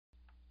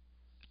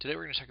Today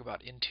we're going to talk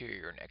about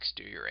interior and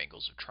exterior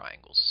angles of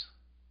triangles.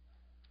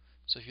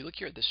 So if you look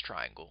here at this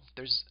triangle,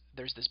 there's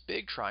this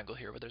big triangle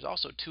here, but there's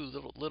also two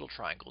little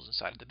triangles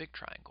inside of the big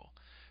triangle.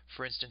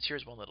 For instance,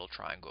 here's one little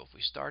triangle. If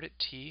we start at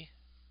T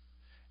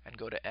and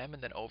go to M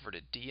and then over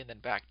to D and then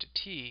back to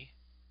T,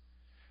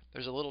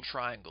 there's a little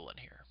triangle in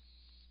here.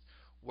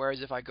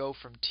 Whereas if I go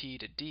from T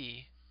to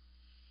D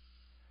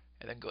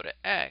and then go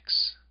to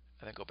X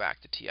and then go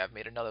back to T, I've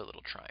made another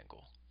little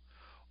triangle.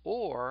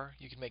 Or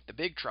you can make the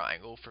big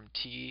triangle from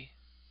T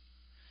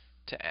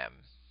to M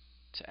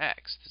to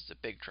X. This is a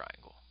big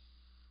triangle.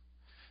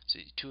 So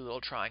two little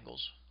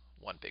triangles,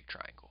 one big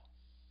triangle.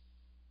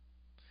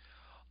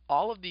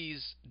 All of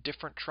these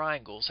different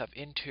triangles have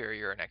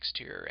interior and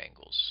exterior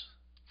angles.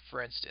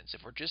 For instance,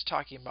 if we're just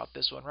talking about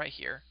this one right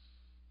here,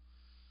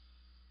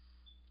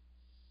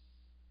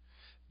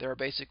 there are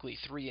basically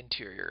three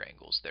interior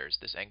angles. There's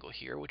this angle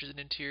here, which is an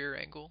interior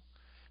angle.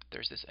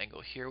 There's this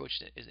angle here,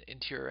 which is an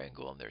interior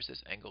angle. And there's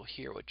this angle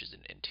here, which is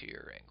an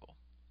interior angle.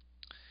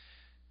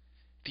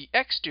 The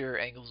exterior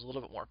angle is a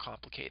little bit more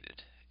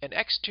complicated. An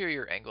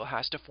exterior angle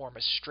has to form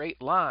a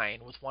straight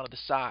line with one of the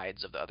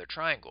sides of the other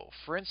triangle.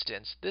 For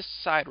instance, this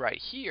side right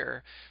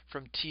here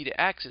from T to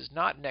X is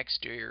not an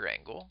exterior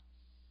angle.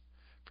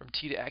 From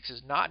T to X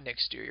is not an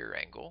exterior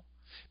angle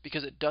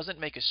because it doesn't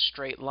make a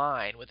straight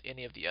line with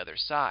any of the other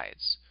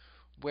sides.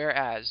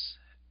 Whereas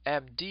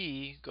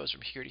MD goes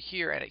from here to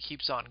here and it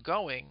keeps on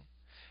going,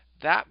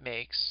 that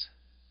makes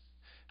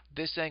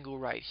this angle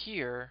right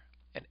here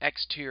an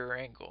exterior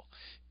angle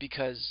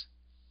because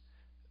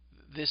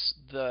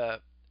the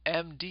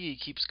MD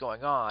keeps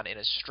going on in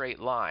a straight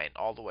line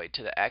all the way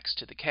to the X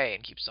to the K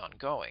and keeps on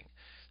going.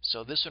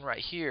 So this one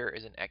right here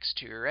is an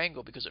exterior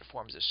angle because it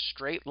forms a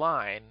straight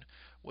line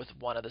with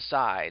one of the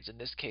sides, in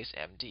this case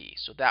MD.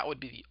 So that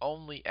would be the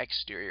only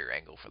exterior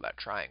angle for that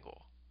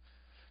triangle.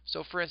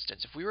 So for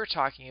instance, if we were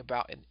talking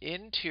about an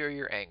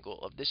interior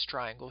angle of this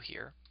triangle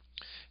here,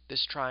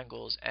 this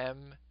triangle is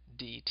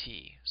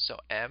MDT. So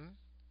M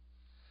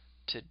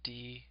to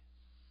D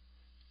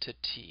to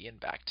T and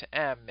back to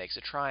M makes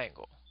a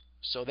triangle.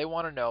 So they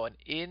want to know an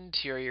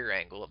interior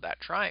angle of that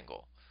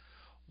triangle.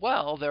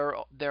 Well,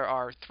 there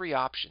are three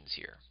options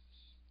here.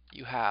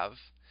 You have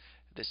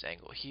this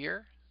angle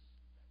here,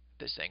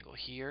 this angle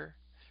here,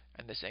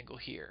 and this angle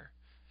here.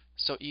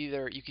 So you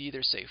could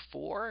either say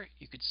 4,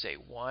 you could say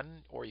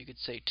 1, or you could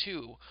say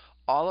 2.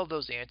 All of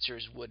those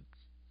answers would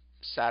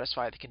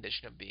satisfy the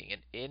condition of being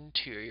an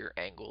interior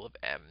angle of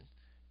M,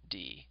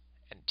 D,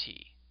 and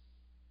T.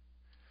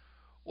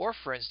 Or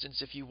for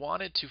instance, if you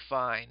wanted to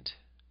find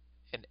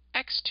an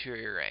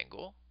exterior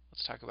angle,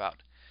 let's talk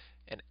about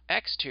an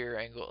exterior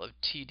angle of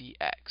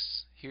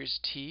TDX. Here's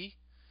T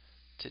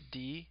to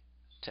D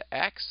to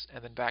X,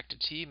 and then back to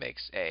T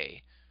makes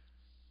a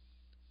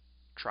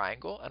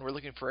triangle, and we're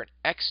looking for an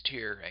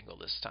exterior angle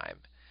this time.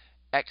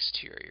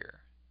 Exterior.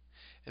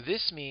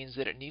 This means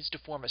that it needs to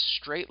form a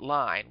straight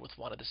line with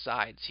one of the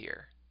sides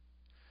here.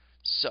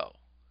 So,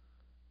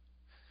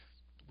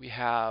 we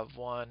have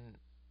one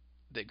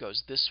that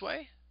goes this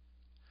way,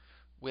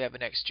 we have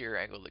an exterior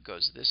angle that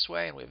goes this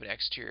way, and we have an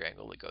exterior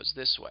angle that goes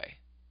this way.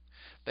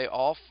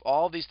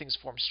 All these things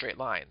form straight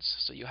lines.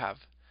 So you have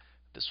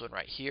this one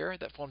right here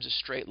that forms a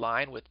straight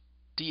line with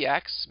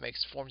dx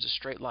forms a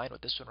straight line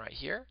with this one right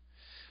here.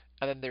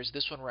 And then there's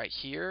this one right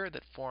here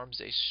that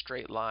forms a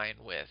straight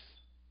line with,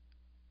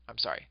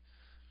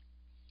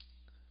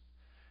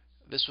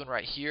 this one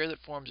right here that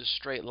forms a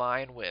straight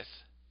line with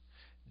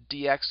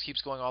dx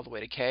keeps going all the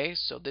way to k.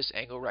 So this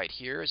angle right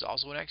here is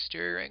also an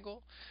exterior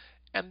angle.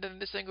 And then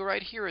this angle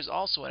right here is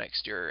also an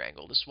exterior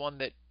angle. This one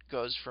that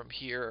goes from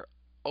here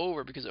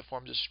over because it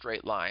forms a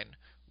straight line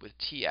with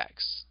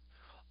tx.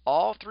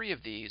 All three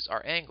of these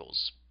are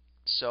angles.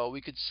 So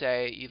we could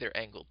say either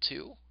angle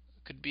 2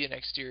 could be an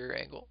exterior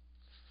angle,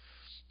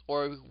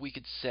 or we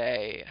could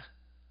say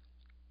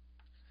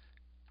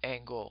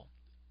angle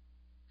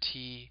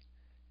TXK,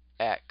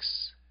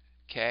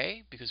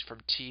 because from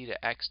T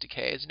to X to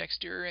K is an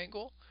exterior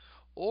angle,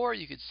 or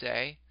you could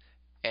say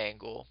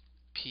angle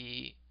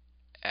PXD,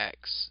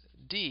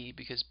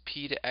 because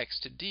P to X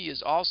to D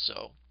is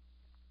also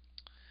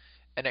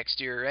an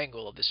exterior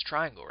angle of this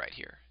triangle right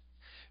here.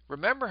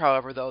 Remember,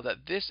 however, though,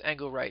 that this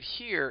angle right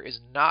here is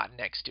not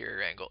an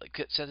exterior angle.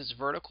 Since it's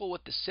vertical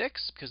with the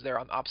 6, because they're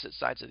on opposite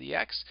sides of the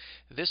x,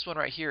 this one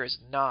right here is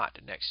not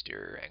an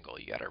exterior angle.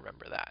 You got to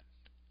remember that.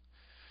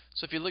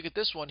 So if you look at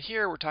this one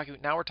here, we're talking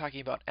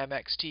about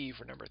MXT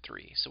for number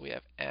 3. So we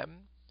have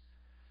M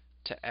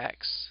to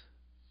X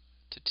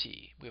to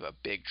T. We have a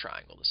big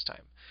triangle this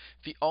time.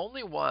 The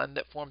only one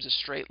that forms a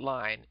straight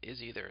line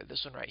is either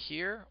this one right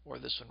here or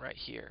this one right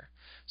here.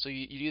 So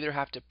you either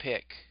have to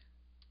pick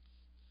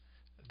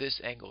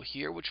this angle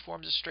here, which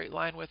forms a straight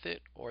line with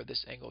it, or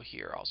this angle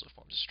here also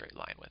forms a straight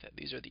line with it.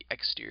 These are the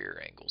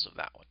exterior angles of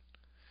that one.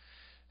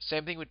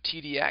 Same thing with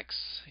TDX.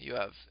 You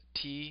have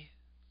T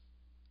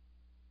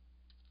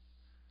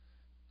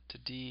to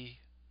D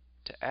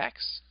to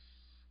X.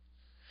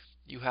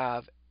 You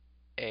have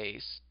a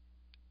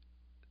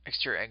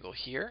exterior angle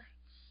here,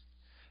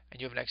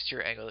 and you have an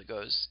exterior angle that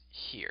goes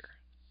here.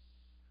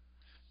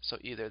 So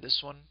either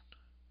this one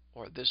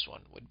or this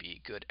one would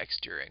be good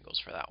exterior angles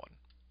for that one.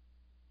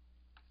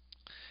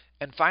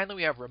 And finally,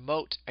 we have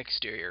remote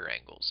interior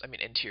angles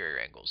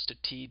to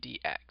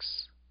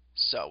TDX.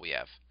 So we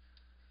have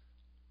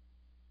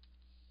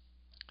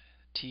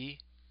T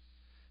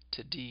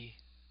to D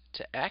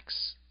to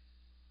X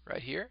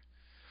right here.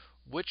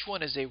 Which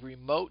one is a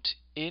remote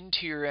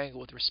interior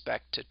angle with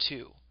respect to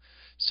 2?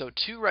 So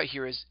 2 right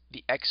here is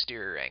the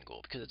exterior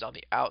angle because it's on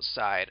the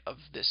outside of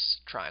this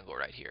triangle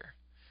right here.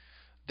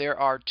 There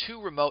are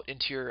 2 remote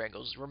interior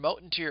angles.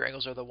 Remote interior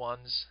angles are the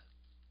ones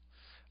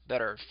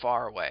that are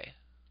far away.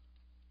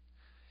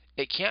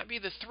 It can't be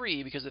the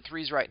 3 because the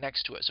 3 is right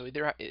next to it. So it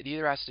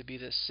either has to be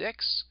the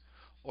 6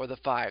 or the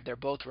 5. They're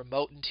both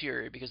remote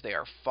interior because they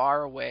are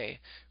far away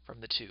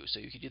from the 2. So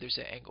you could either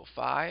say angle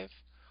 5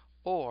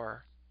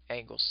 or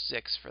angle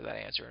 6 for that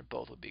answer, and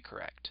both would be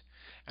correct.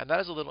 And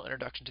that is a little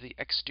introduction to the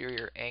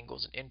exterior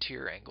angles and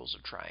interior angles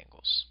of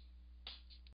triangles.